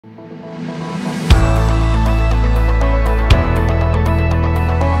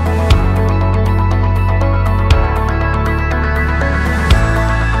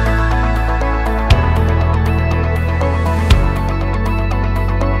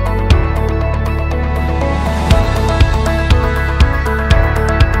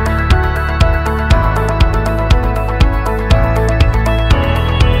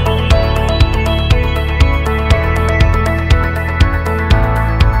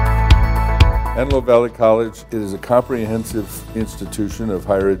Antelope Valley College is a comprehensive institution of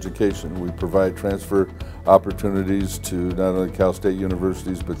higher education. We provide transfer opportunities to not only Cal State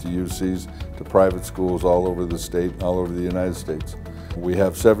universities but the UCs, to private schools all over the state, all over the United States. We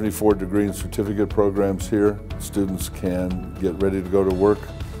have 74 degree and certificate programs here. Students can get ready to go to work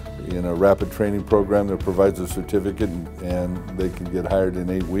in a rapid training program that provides a certificate, and they can get hired in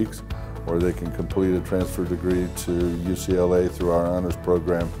 8 weeks, or they can complete a transfer degree to UCLA through our honors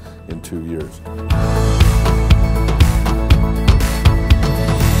program in 2 years.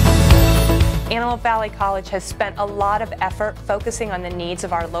 Antelope Valley College has spent a lot of effort focusing on the needs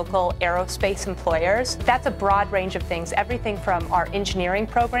of our local aerospace employers. That's a broad range of things, everything from our engineering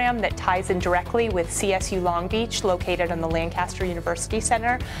program that ties in directly with CSU Long Beach, located on the Lancaster University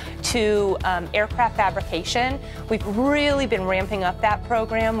Center, to aircraft fabrication. We've really been ramping up that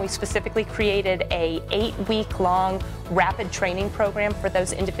program. We specifically created a 8-week-long rapid training program for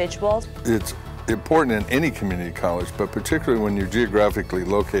those individuals. It's important in any community college, but particularly when you're geographically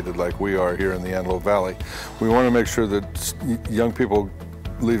located like we are here in the Antelope Valley. We want to make sure that young people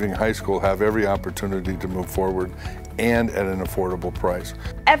leaving high school have every opportunity to move forward, and at an affordable price.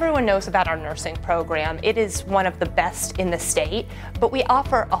 Everyone knows about our nursing program. It is one of the best in the state, but we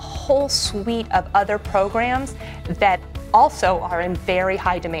offer a whole suite of other programs that also are in very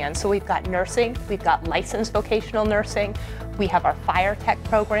high demand. So we've got nursing, we've got licensed vocational nursing, we have our fire tech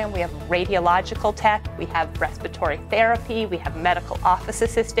program, we have radiological tech, we have respiratory therapy, we have medical office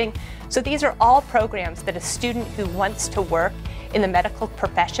assisting. So these are all programs that a student who wants to work in the medical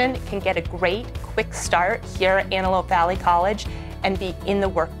profession can get a great quick start here at Antelope Valley College and be in the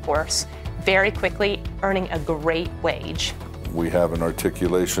workforce very quickly, earning a great wage. We have an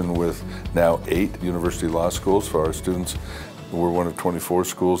articulation with now 8 university law schools for our students. We're one of 24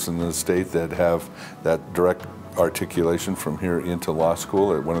 schools in the state that have that direct articulation from here into law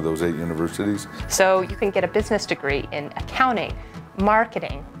school at one of those 8 universities. So you can get a business degree in accounting,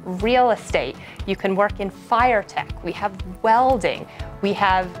 marketing, real estate. You can work in fire tech. We have welding. We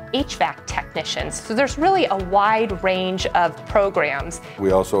have HVAC technicians. So there's really a wide range of programs.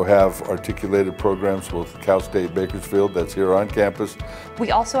 We also have articulated programs with Cal State Bakersfield that's here on campus.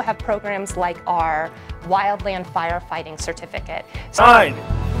 We also have programs like our wildland firefighting certificate. 9,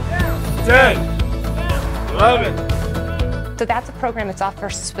 10, 11. So that's a program that's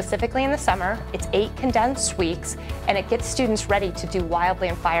offered specifically in the summer. It's 8 condensed weeks, and it gets students ready to do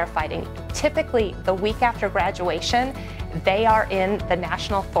wildland firefighting. Typically, the week after graduation, they are in the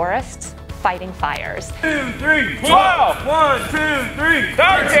national forests fighting fires. 2, 3, 12. 1, 2, 3,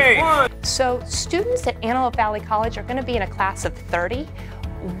 30. So students at Antelope Valley College are going to be in a class of 30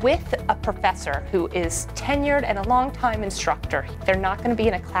 with a professor who is tenured and a long-time instructor. They're not going to be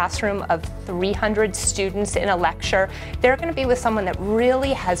in a classroom of 300 students in a lecture. They're going to be with someone that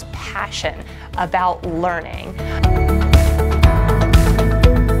really has passion about learning.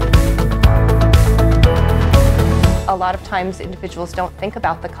 A lot of times individuals don't think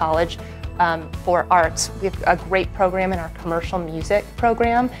about the college for arts. We have a great program in our commercial music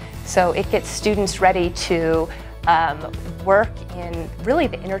program, so it gets students ready to work in really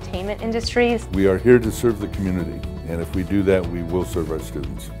the entertainment industries. We are here to serve the community, and if we do that, we will serve our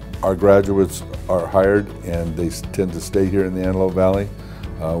students. Our graduates are hired and they tend to stay here in the Antelope Valley.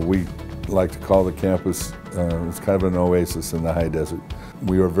 We like to call the campus, it's kind of an oasis in the high desert.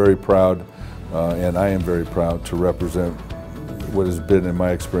 We are very proud, and I am very proud to represent what has been, in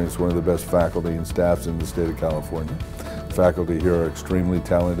my experience, one of the best faculty and staffs in the state of California. Faculty here are extremely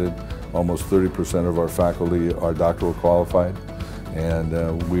talented. Almost 30% of our faculty are doctoral qualified, and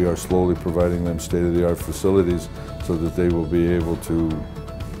we are slowly providing them state-of-the-art facilities so that they will be able to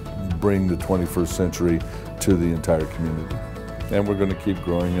bring the 21st century to the entire community. And we're going to keep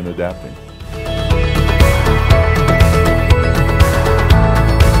growing and adapting.